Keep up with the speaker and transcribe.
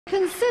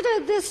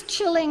Consider this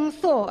chilling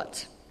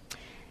thought.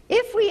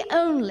 If we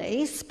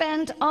only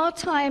spent our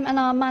time and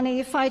our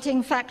money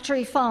fighting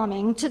factory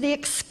farming to the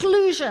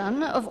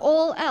exclusion of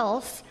all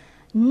else,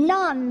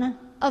 none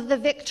of the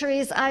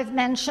victories I've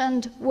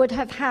mentioned would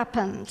have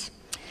happened.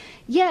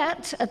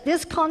 Yet, at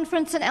this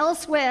conference and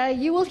elsewhere,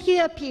 you will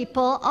hear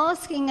people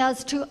asking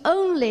us to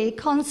only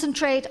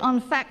concentrate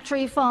on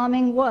factory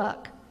farming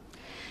work.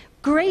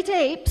 Great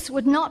apes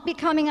would not be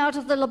coming out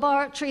of the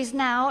laboratories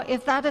now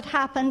if that had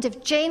happened,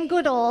 if Jane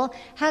Goodall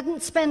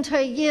hadn't spent her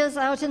years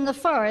out in the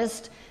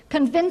forest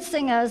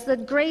convincing us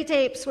that great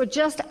apes were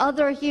just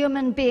other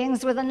human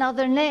beings with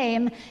another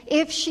name,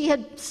 if she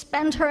had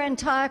spent her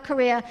entire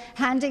career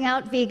handing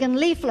out vegan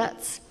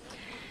leaflets.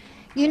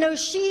 You know,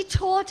 she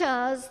taught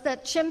us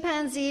that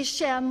chimpanzees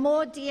share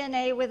more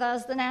DNA with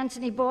us than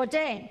Anthony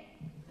Bourdain.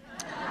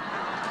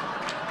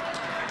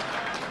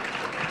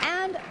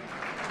 And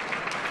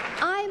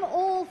I'm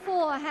all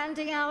for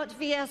handing out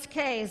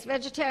VSKs,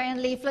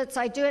 vegetarian leaflets.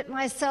 I do it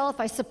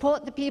myself. I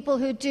support the people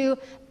who do.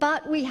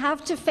 But we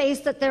have to face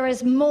that there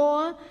is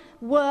more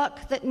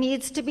work that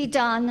needs to be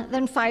done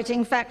than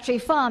fighting factory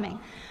farming.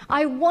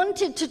 I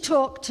wanted to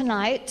talk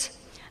tonight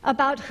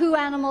about who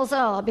animals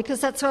are, because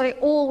that's what I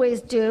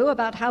always do,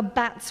 about how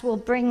bats will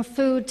bring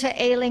food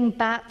to ailing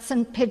bats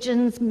and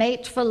pigeons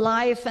mate for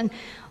life and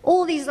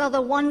all these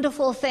other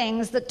wonderful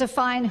things that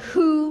define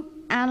who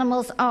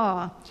animals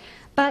are.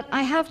 But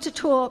I have to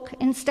talk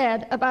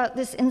instead about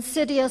this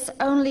insidious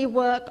only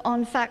work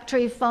on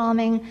factory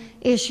farming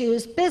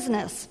issues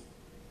business.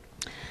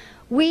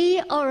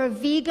 We are a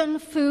vegan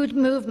food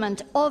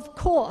movement. Of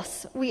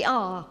course we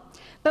are.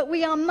 But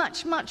we are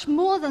much, much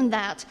more than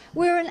that.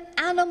 We're an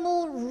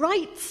animal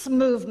rights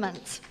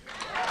movement.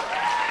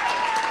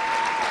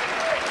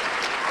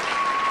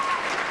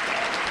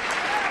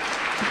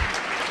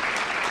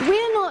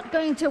 We're not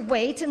going to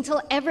wait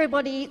until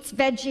everybody eats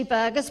veggie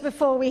burgers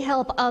before we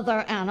help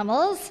other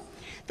animals.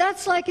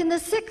 That's like in the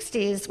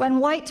 60s, when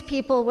white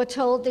people were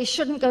told they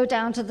shouldn't go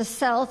down to the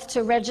South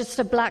to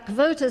register black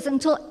voters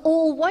until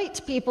all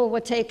white people were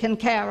taken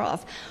care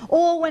of.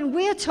 Or when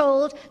we're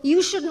told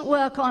you shouldn't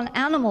work on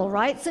animal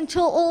rights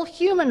until all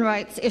human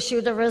rights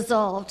issues are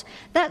resolved.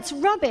 That's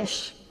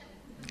rubbish.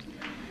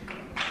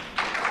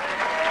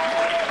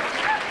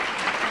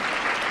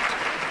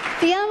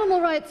 The animal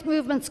rights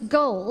movement's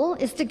goal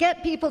is to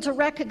get people to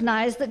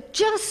recognize that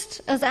just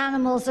as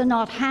animals are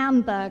not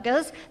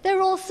hamburgers,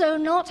 they're also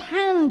not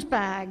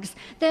handbags.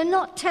 They're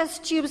not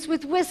test tubes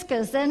with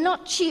whiskers. They're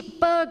not cheap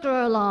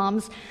burglar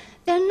alarms.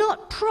 They're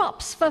not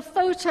props for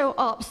photo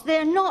ops.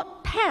 They're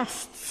not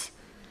pests.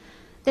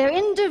 They're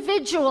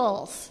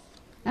individuals,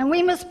 and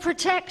we must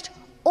protect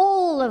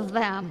all of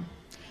them,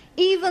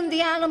 even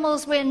the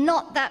animals we're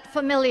not that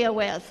familiar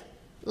with,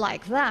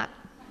 like that.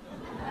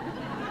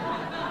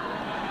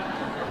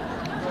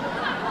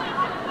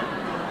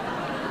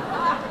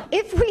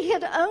 If we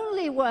had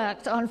only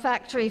worked on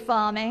factory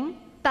farming,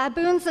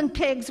 baboons and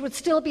pigs would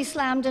still be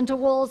slammed into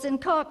walls in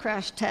car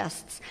crash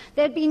tests.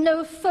 There'd be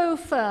no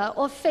faux fur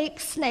or fake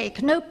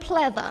snake, no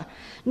pleather,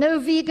 no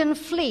vegan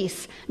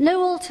fleece,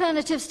 no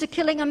alternatives to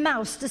killing a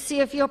mouse to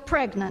see if you're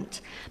pregnant.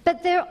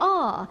 But there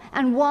are.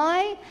 And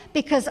why?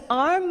 Because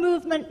our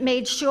movement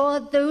made sure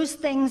those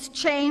things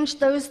changed,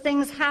 those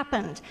things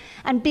happened.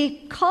 And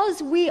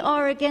because we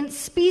are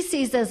against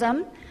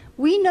speciesism,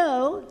 we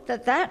know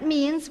that that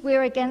means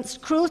we're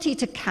against cruelty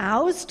to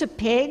cows, to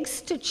pigs,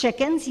 to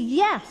chickens,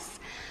 yes,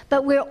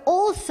 but we're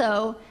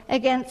also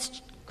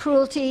against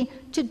cruelty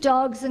to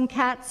dogs and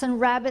cats and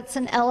rabbits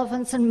and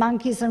elephants and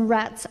monkeys and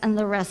rats and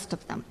the rest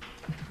of them.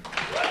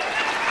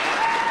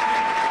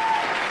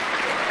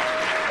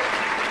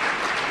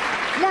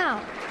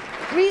 Now,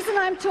 the reason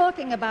I'm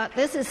talking about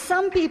this is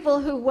some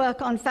people who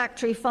work on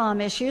factory farm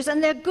issues,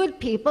 and they're good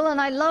people,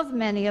 and I love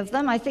many of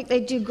them. I think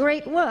they do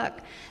great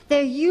work.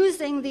 They're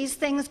using these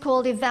things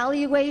called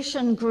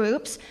evaluation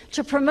groups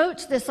to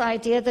promote this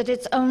idea that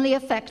it's only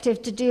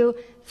effective to do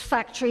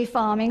factory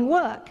farming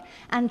work.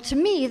 And to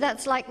me,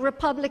 that's like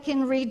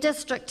Republican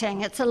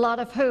redistricting. It's a lot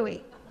of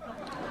hooey.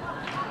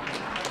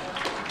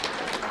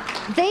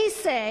 They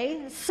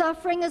say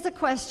suffering is a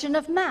question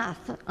of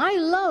math. I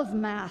love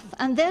math,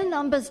 and their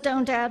numbers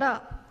don't add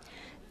up.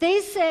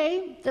 They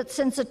say that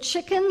since a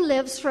chicken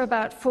lives for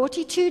about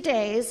 42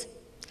 days,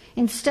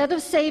 instead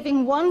of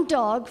saving one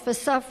dog for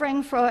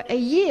suffering for a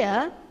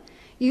year,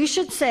 you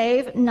should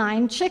save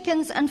 9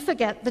 chickens and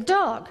forget the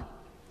dog.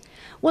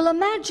 Well,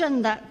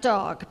 imagine that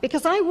dog,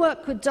 because I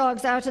work with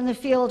dogs out in the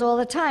field all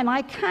the time.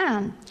 I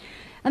can.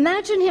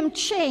 Imagine him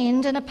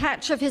chained in a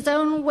patch of his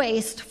own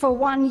waste for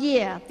 1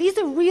 year. These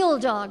are real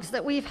dogs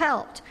that we've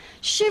helped,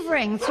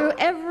 shivering through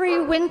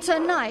every winter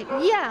night.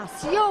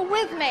 Yes, you're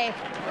with me.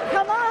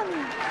 Come on.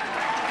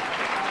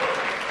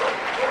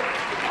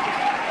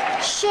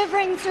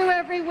 Shivering through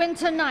every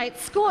winter night,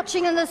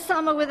 scorching in the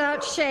summer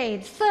without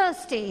shade,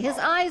 thirsty, his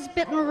eyes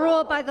bitten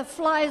raw by the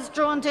flies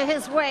drawn to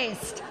his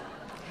waist.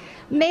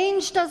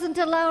 Mange doesn't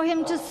allow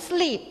him to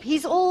sleep.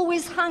 He's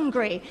always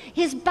hungry.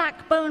 His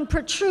backbone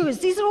protrudes.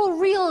 These are all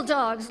real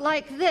dogs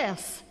like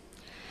this.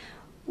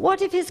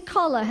 What if his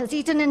collar has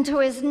eaten into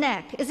his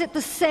neck? Is it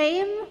the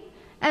same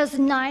as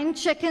 9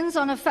 chickens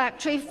on a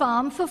factory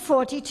farm for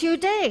 42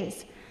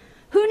 days?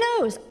 Who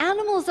knows?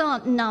 Animals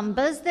aren't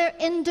numbers, they're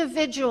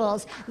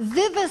individuals.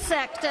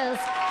 Vivisectors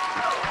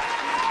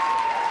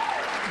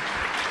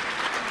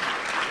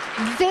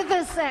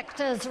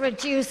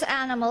reduce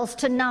animals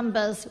to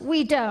numbers.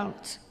 We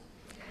don't.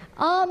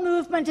 Our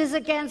movement is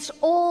against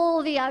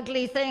all the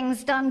ugly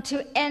things done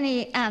to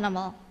any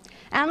animal.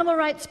 Animal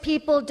rights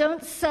people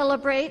don't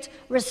celebrate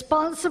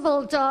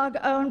responsible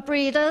dog-owned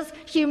breeders,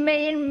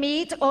 humane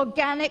meat,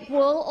 organic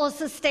wool, or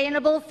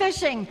sustainable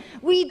fishing.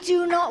 We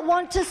do not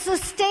want to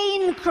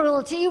sustain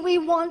cruelty, we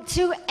want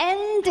to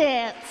end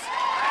it.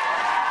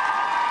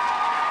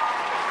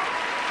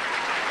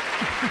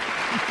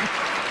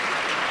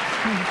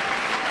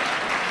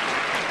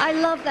 I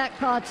love that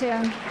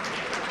cartoon.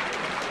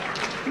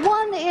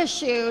 One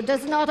issue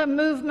does not a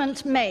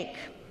movement make.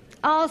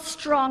 Our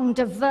strong,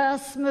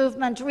 diverse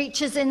movement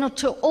reaches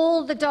into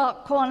all the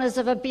dark corners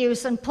of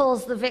abuse and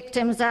pulls the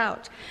victims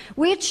out.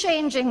 We're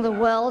changing the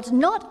world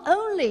not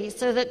only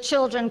so that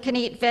children can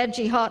eat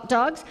veggie hot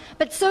dogs,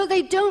 but so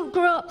they don't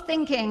grow up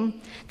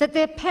thinking that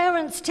their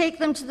parents take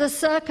them to the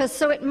circus,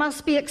 so it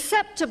must be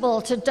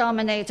acceptable to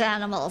dominate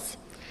animals.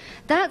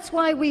 That's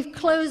why we've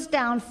closed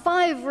down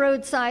 5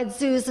 roadside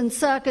zoos and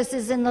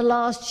circuses in the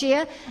last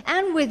year,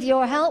 and with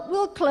your help,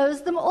 we'll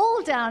close them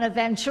all down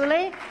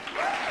eventually.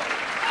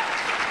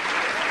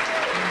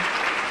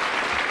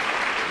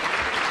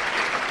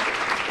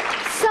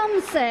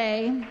 Some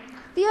say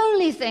the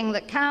only thing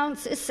that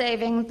counts is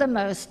saving the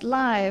most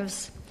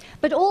lives.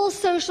 But all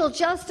social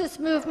justice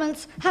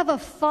movements have a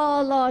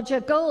far larger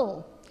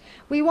goal.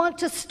 We want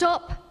to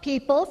stop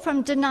people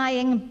from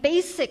denying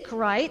basic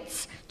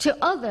rights to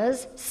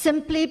others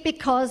simply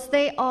because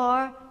they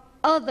are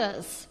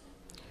others.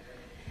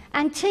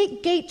 And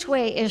take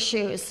gateway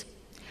issues.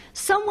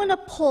 Someone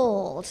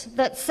appalled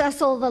that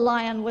Cecil the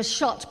lion was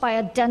shot by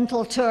a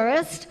dental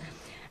tourist,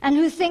 and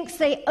who thinks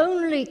they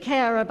only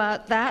care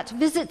about that,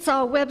 visits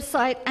our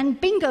website, and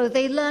bingo,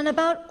 they learn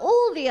about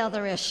all the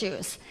other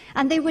issues.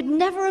 And they would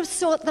never have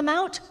sought them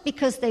out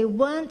because they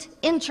weren't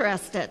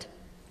interested.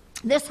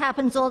 This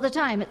happens all the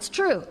time, it's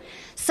true.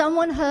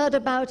 Someone heard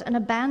about an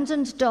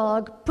abandoned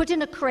dog put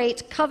in a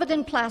crate covered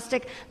in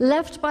plastic,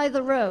 left by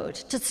the road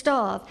to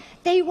starve.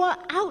 They were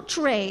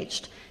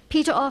outraged.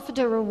 PETA offered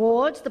a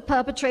reward. The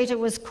perpetrator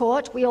was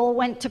caught. We all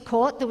went to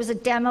court. There was a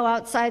demo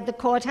outside the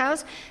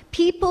courthouse.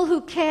 People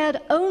who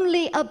cared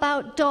only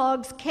about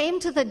dogs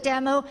came to the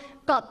demo,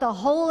 got the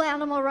whole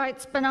animal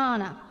rights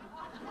banana.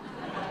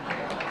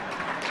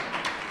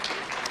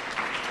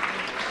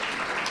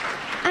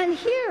 And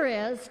here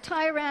is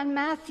Tyrann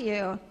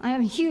Matthew. I am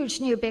a huge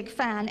new big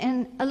fan,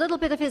 in a little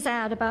bit of his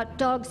ad about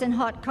dogs in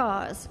hot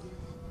cars.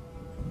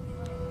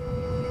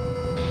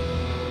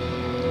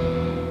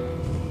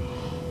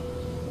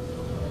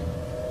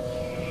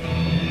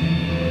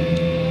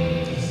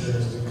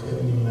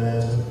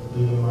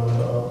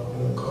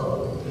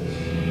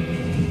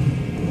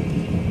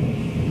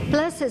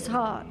 Bless his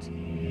heart.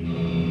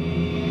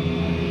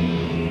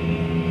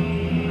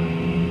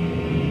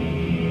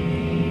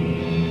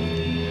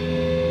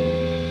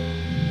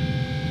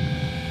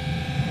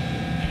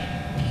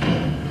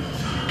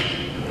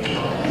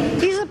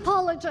 He's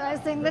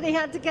apologizing that he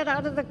had to get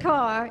out of the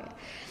car.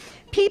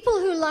 People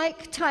who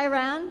like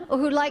Tyrann or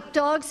who like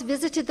dogs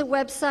visited the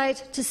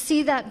website to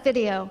see that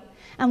video.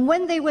 And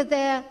when they were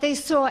there, they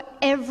saw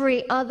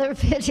every other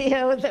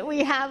video that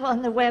we have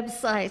on the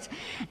website,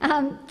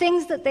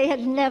 things that they had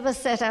never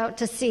set out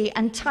to see.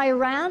 And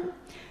Tyrann,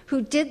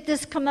 who did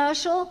this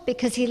commercial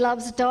because he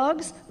loves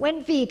dogs,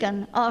 went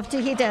vegan after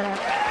he did it.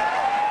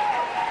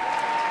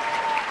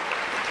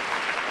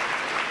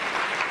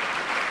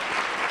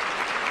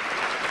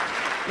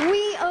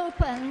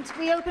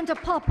 We opened a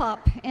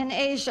pop-up in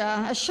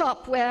Asia, a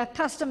shop where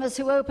customers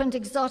who opened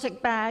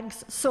exotic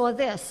bags saw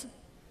this.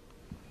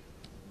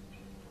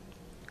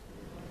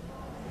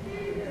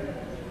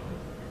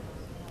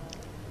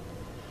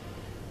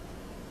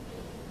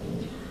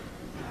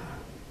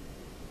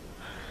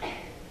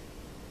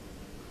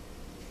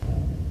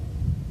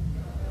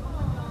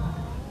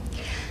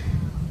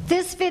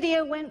 This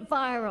video went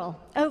viral.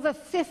 Over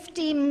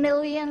 50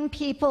 million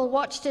people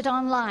watched it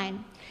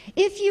online.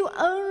 If you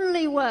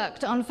only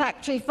worked on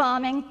factory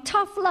farming,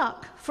 tough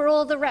luck for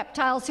all the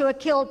reptiles who are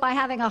killed by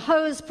having a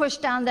hose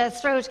pushed down their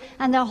throat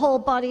and their whole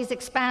bodies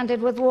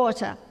expanded with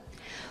water.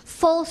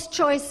 False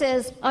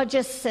choices are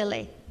just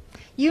silly.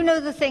 You know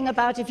the thing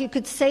about if you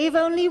could save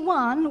only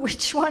one,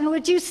 which one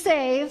would you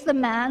save, the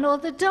man or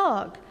the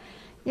dog?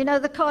 You know,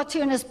 the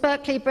cartoonist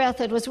Berkeley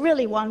Breathard was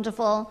really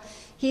wonderful.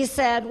 He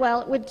said,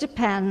 well, it would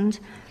depend.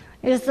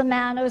 Is the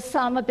man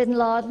Osama bin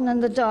Laden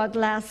and the dog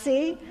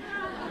Lassie?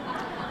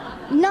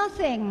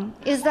 Nothing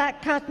is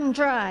that cut and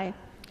dry.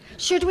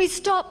 Should we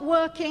stop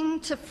working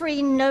to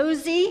free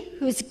Nosy,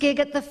 whose gig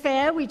at the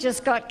fair we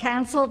just got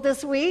canceled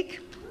this week?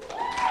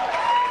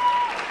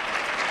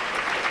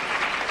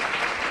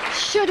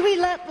 Should we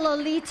let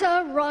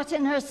Lolita rot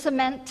in her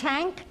cement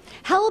tank?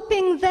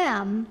 Helping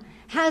them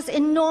has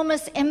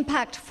enormous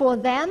impact for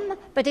them,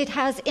 but it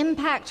has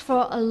impact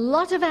for a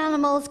lot of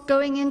animals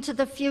going into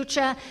the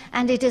future,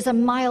 and it is a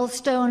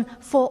milestone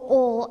for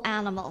all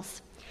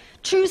animals.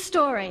 True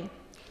story.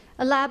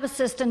 A lab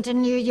assistant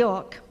in New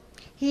York.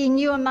 He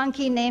knew a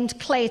monkey named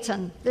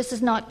Clayton. This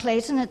is not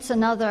Clayton, it's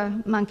another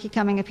monkey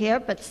coming up here,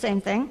 but same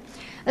thing.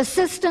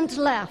 Assistant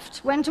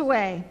left, went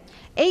away.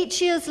 8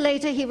 years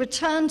later, he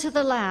returned to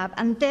the lab,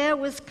 and there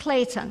was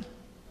Clayton.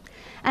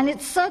 And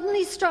it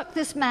suddenly struck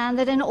this man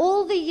that in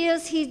all the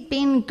years he'd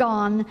been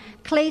gone,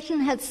 Clayton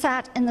had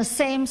sat in the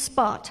same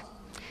spot.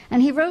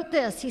 And he wrote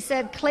this. He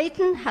said,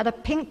 Clayton had a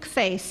pink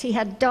face. He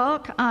had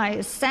dark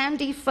eyes,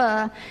 sandy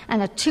fur,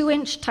 and a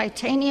 2-inch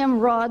titanium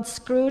rod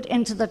screwed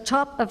into the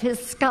top of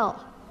his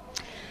skull.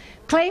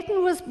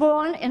 Clayton was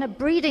born in a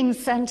breeding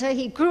center.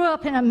 He grew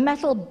up in a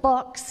metal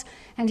box,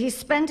 and he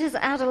spent his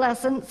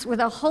adolescence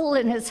with a hole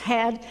in his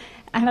head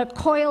and a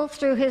coil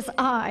through his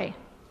eye.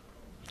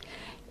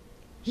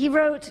 He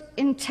wrote,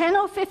 in 10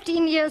 or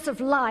 15 years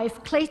of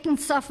life, Clayton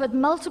suffered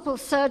multiple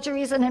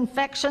surgeries and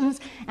infections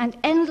and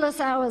endless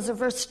hours of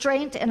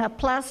restraint in a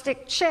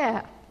plastic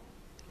chair.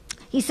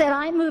 He said,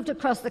 I moved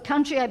across the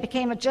country, I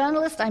became a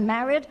journalist, I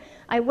married,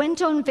 I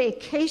went on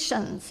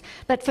vacations.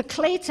 But for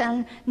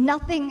Clayton,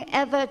 nothing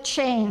ever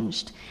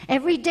changed.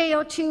 Every day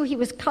or two, he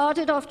was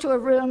carted off to a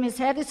room. His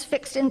head is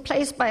fixed in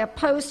place by a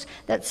post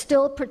that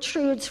still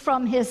protrudes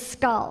from his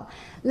skull.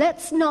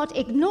 Let's not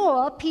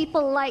ignore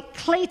people like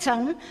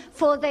Clayton,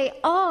 for they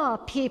are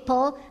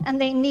people, and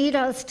they need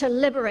us to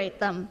liberate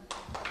them.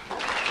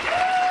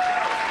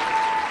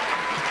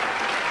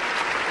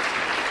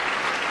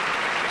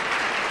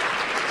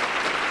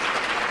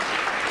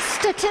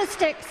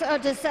 Statistics are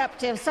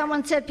deceptive.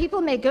 Someone said people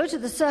may go to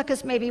the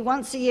circus maybe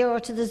once a year or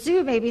to the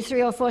zoo maybe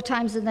 3 or 4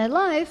 times in their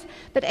life,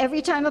 but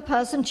every time a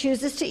person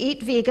chooses to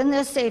eat vegan,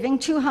 they're saving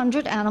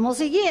 200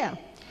 animals a year.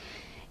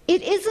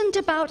 It isn't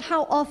about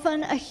how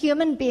often a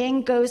human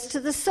being goes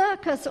to the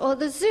circus or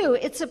the zoo.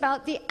 It's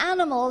about the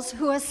animals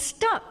who are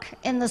stuck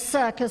in the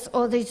circus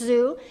or the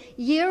zoo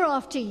year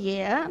after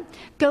year,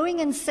 going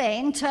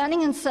insane,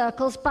 turning in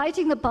circles,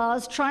 biting the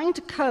bars, trying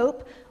to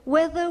cope,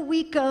 whether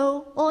we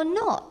go or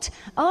not.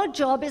 Our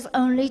job is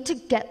only to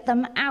get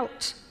them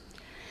out.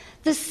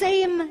 The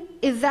same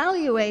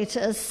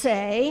evaluators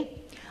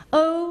say,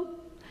 oh,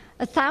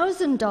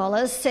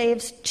 $1,000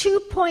 saves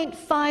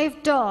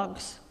 2.5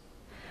 dogs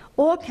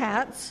or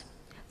cats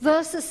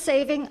versus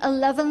saving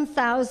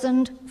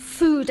 11,000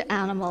 food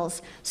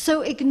animals.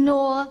 So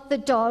ignore the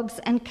dogs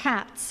and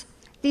cats.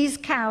 These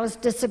cows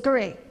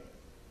disagree.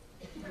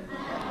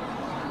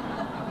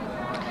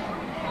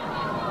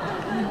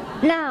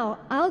 Now,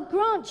 I'll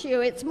grant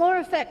you it's more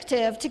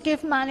effective to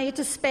give money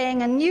to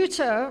spaying and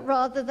neuter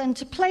rather than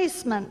to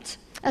placement,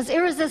 as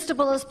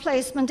irresistible as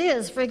placement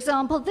is. For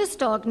example, this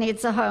dog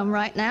needs a home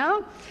right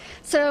now.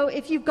 So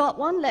if you've got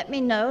one, let me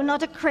know.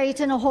 Not a crate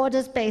in a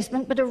hoarder's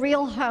basement, but a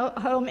real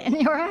home in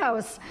your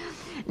house.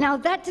 Now,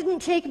 that didn't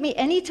take me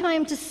any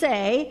time to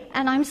say,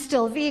 and I'm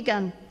still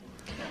vegan.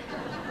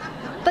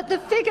 But the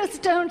figures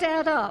don't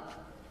add up.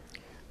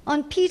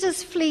 On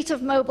PETA's fleet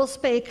of mobile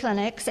spay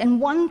clinics,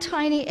 in one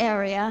tiny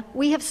area,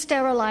 we have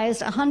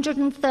sterilized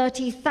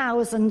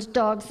 130,000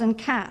 dogs and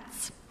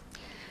cats.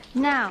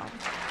 Now,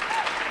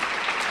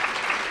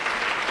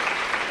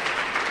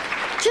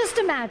 just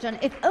imagine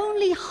if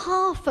only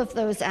half of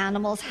those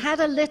animals had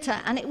a litter,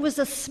 and it was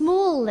a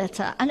small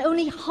litter, and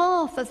only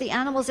half of the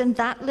animals in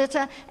that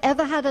litter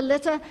ever had a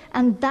litter,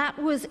 and that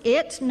was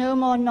it, no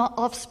more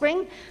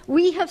offspring.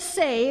 We have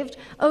saved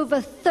over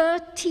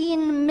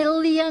 13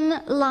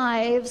 million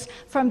lives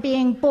from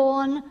being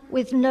born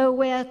with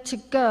nowhere to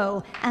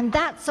go, and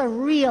that's a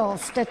real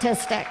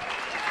statistic.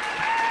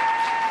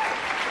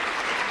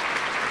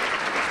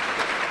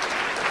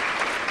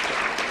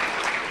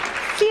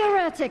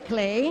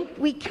 Theoretically,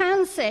 we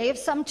can save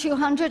some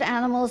 200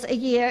 animals a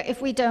year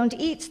if we don't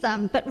eat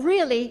them, but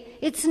really,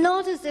 it's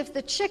not as if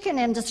the chicken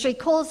industry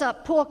calls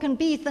up pork and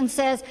beef and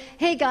says,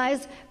 hey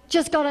guys,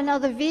 just got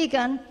another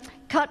vegan,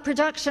 cut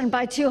production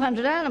by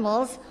 200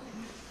 animals.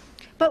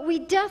 But we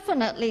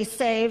definitely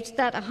saved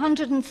that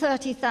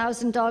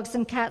 130,000 dogs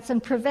and cats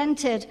and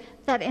prevented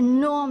that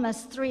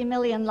enormous 3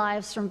 million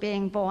lives from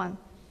being born.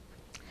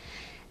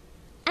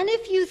 And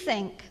if you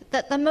think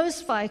that the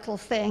most vital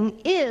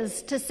thing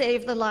is to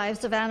save the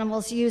lives of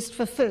animals used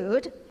for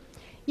food,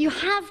 you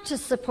have to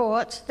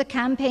support the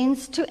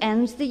campaigns to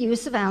end the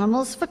use of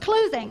animals for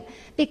clothing,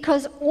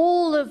 because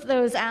all of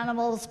those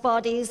animals'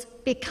 bodies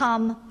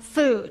become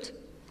food.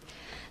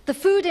 The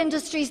food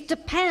industries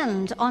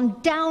depend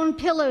on down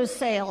pillow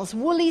sales,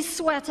 woolly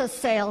sweater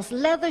sales,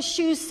 leather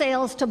shoe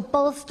sales to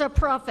bolster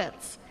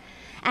profits.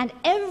 And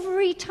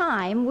every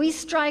time we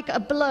strike a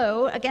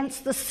blow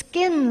against the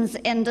skins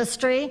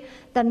industry,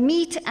 the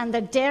meat and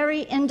the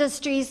dairy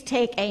industries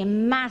take a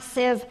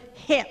massive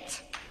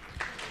hit.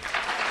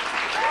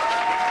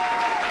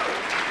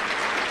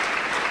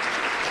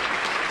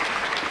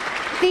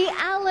 The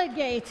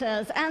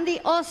alligators and the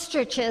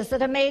ostriches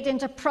that are made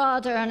into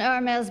Prada and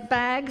Hermes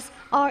bags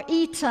are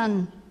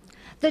eaten.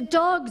 The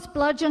dogs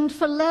bludgeoned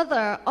for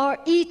leather are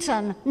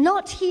eaten,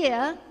 not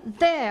here,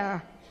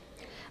 there.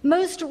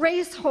 Most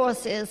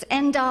racehorses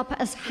end up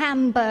as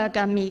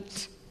hamburger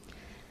meat.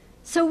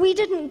 So we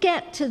didn't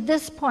get to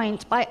this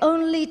point by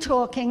only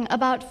talking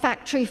about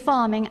factory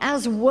farming.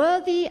 As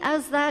worthy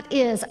as that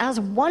is, as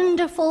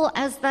wonderful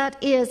as that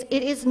is,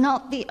 it is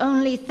not the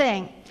only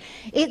thing.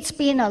 It's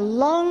been a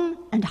long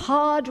and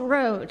hard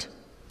road.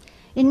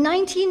 In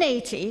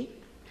 1980,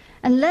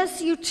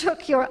 unless you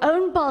took your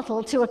own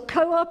bottle to a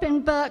co-op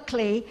in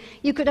Berkeley,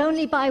 you could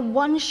only buy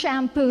one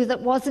shampoo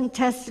that wasn't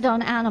tested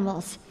on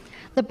animals.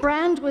 The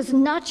brand was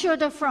Nature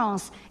de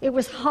France. It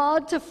was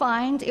hard to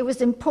find, it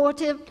was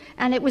imported,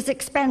 and it was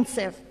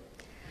expensive.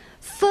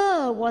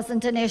 Fur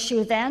wasn't an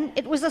issue then,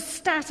 it was a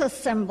status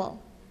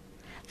symbol.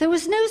 There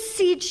was no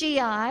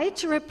CGI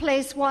to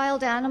replace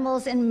wild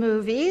animals in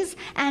movies,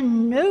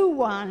 and no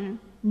one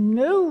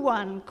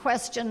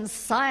questions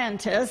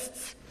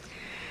scientists.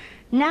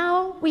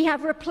 Now we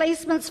have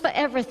replacements for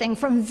everything,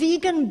 from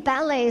vegan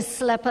ballet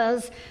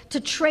slippers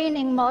to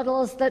training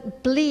models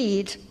that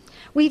bleed.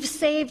 We've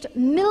saved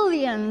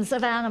millions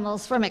of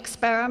animals from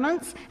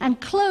experiments and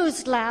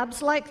closed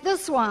labs like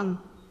this one.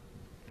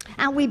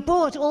 And we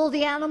bought all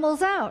the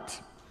animals out.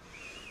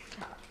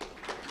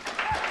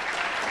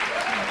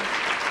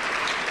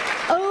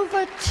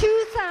 Over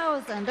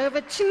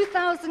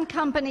 2,000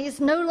 companies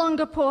no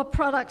longer pour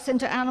products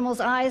into animals'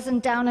 eyes and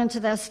down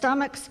into their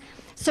stomachs.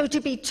 So to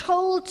be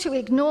told to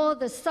ignore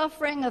the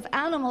suffering of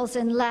animals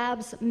in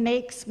labs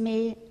makes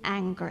me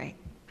angry.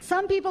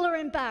 Some people are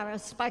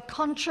embarrassed by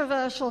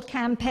controversial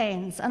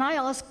campaigns, and I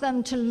ask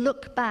them to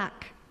look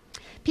back.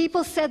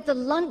 People said the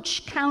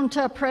lunch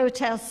counter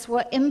protests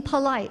were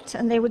impolite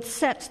and they would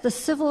set the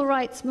civil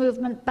rights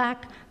movement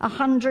back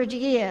 100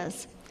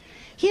 years.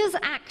 Here's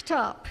ACT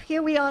UP.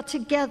 Here we are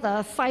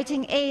together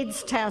fighting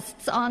AIDS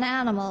tests on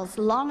animals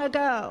long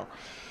ago.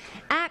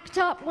 ACT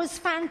UP was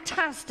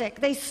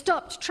fantastic. They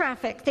stopped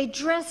traffic. They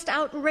dressed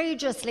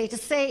outrageously to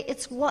say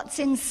it's what's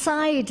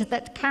inside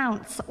that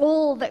counts,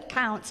 all that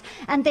counts.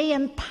 And they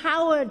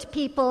empowered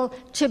people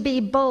to be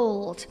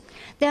bold.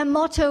 Their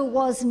motto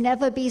was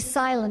never be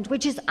silent,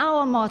 which is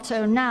our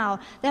motto now.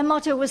 Their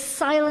motto was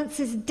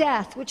silence is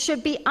death, which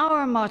should be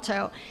our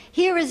motto.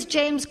 Here is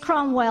James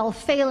Cromwell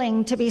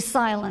failing to be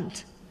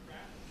silent.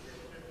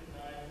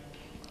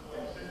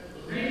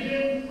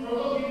 Regions are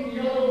looking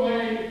the other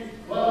way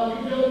while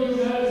UW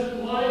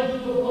Madison lies to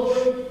the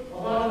public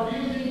about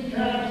abusing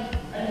cats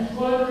and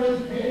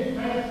squandering paid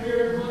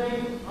taxpayers'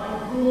 money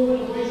on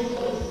cruel and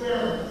wasteful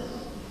experiments.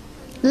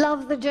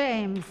 Love the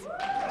James.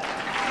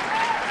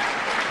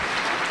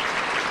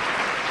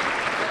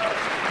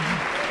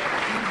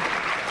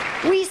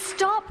 We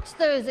stopped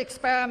those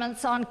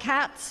experiments on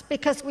cats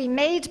because we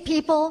made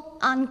people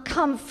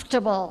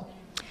uncomfortable.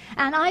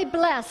 And I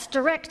bless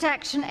Direct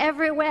Action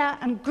Everywhere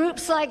and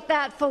groups like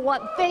that for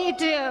what they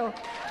do.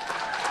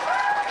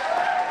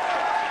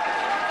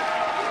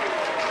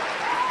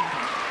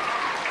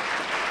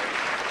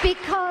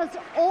 Because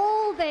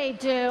all they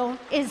do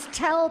is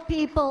tell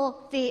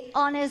people the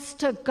honest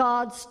to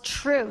God's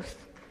truth.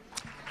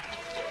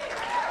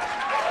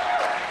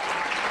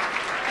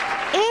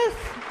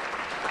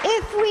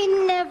 If we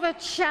never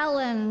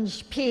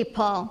challenge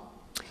people,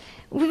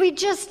 we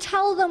just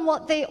tell them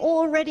what they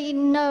already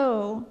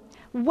know,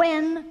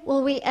 when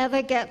will we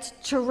ever get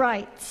to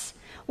rights?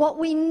 What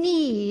we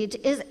need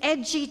is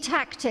edgy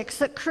tactics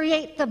that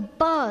create the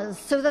buzz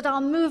so that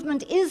our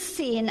movement is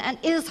seen and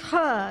is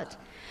heard.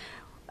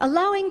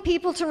 Allowing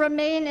people to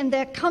remain in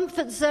their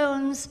comfort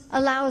zones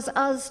allows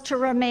us to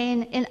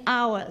remain in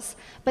ours.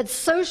 But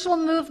social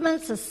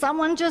movements, as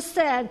someone just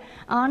said,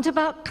 aren't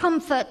about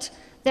comfort,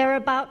 they're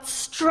about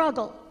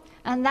struggle.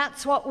 And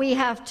that's what we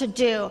have to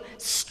do,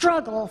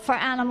 struggle for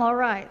animal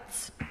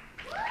rights.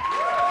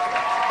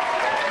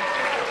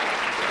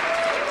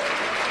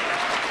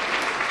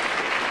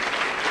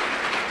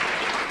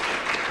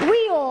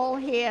 We all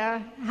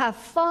here have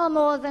far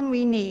more than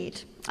we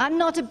need. I'm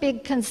not a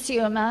big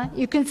consumer.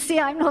 You can see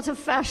I'm not a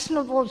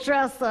fashionable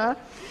dresser,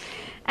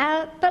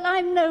 but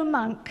I'm no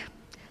monk.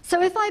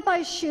 So if I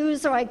buy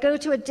shoes or I go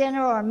to a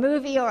dinner or a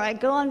movie or I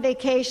go on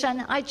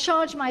vacation, I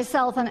charge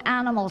myself an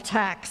animal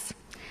tax.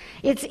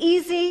 It's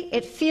easy,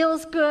 it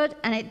feels good,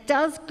 and it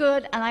does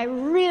good, and I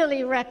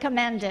really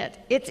recommend it.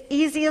 It's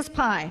easy as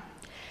pie.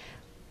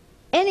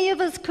 Any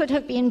of us could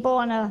have been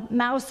born a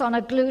mouse on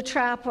a glue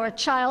trap or a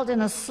child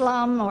in a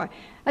slum or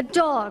a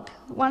dog,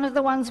 one of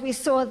the ones we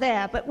saw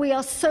there, but we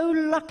are so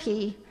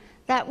lucky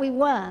that we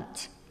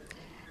weren't.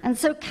 And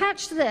so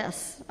catch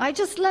this, I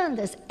just learned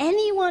this,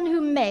 anyone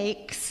who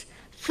makes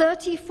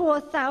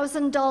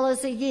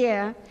 $34,000 a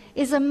year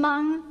is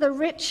among the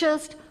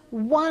richest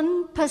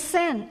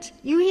 1%.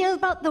 You hear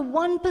about the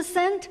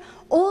 1%?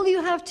 All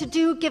you have to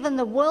do, given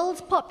the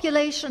world's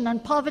population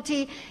and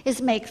poverty,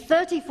 is make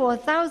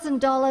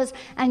 $34,000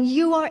 and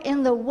you are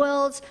in the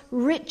world's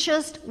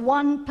richest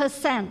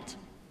 1%.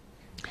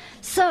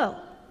 So,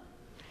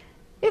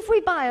 If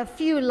we buy a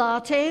few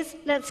lattes,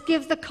 let's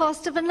give the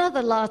cost of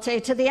another latte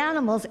to the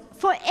animals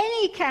for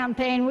any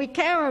campaign we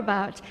care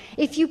about.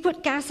 If you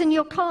put gas in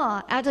your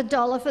car, add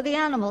 $1 for the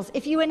animals.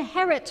 If you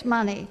inherit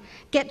money,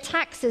 get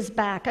taxes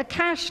back, a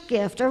cash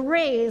gift, a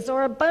raise,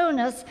 or a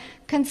bonus,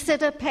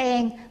 consider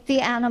paying the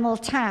animal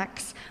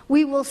tax.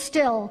 We will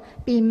still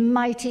be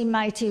mighty,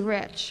 mighty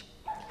rich.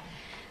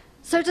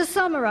 So to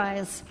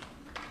summarize,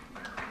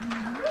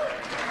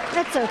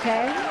 that's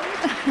okay.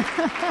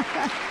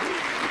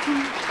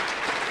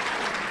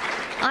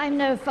 I'm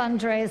no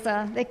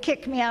fundraiser. They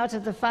kick me out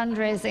of the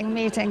fundraising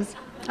meetings.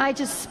 I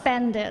just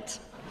spend it.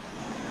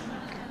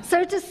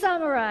 So to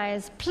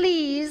summarize,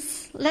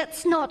 please,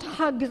 let's not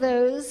hug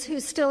those who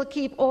still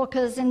keep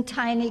orcas in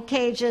tiny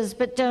cages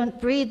but don't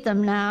breed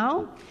them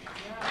now.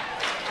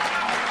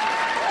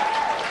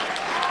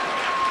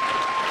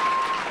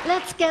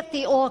 Let's get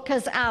the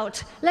orcas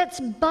out. Let's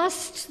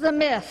bust the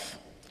myth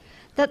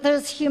that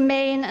there's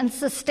humane and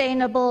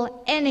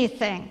sustainable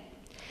anything.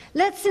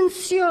 Let's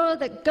ensure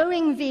that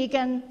going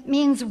vegan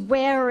means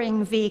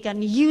wearing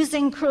vegan,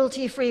 using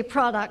cruelty-free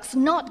products,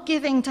 not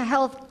giving to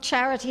health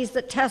charities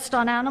that test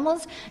on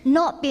animals,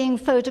 not being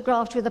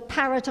photographed with a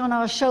parrot on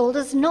our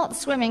shoulders, not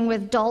swimming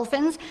with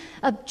dolphins,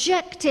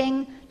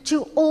 objecting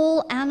to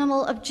all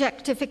animal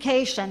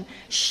objectification,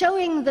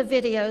 showing the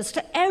videos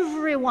to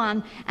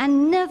everyone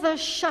and never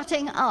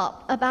shutting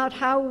up about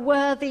how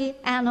worthy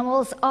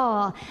animals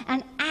are,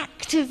 and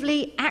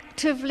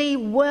actively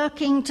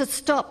working to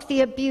stop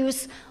the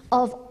abuse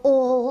of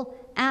all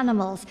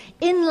animals,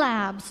 in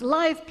labs,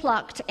 live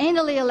plucked,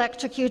 anally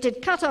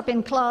electrocuted, cut up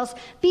in class,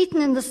 beaten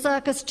in the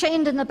circus,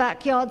 chained in the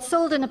backyard,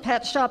 sold in a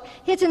pet shop,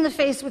 hit in the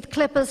face with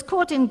clippers,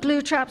 caught in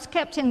glue traps,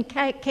 kept in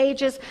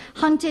cages,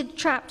 hunted,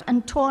 trapped,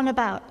 and torn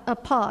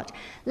apart.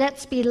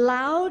 Let's be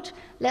loud,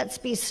 let's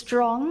be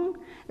strong,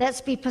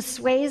 let's be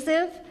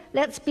persuasive,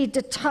 let's be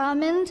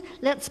determined,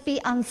 let's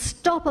be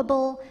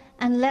unstoppable,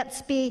 and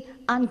let's be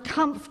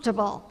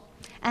uncomfortable.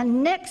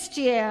 And next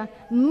year,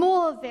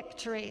 more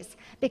victories,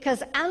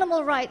 because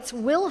animal rights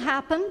will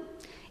happen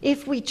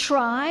if we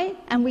try,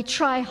 and we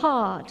try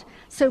hard.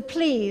 So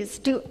please,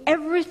 do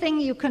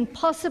everything you can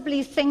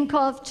possibly think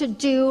of to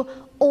do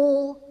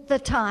all the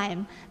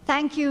time.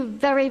 Thank you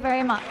very,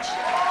 very much.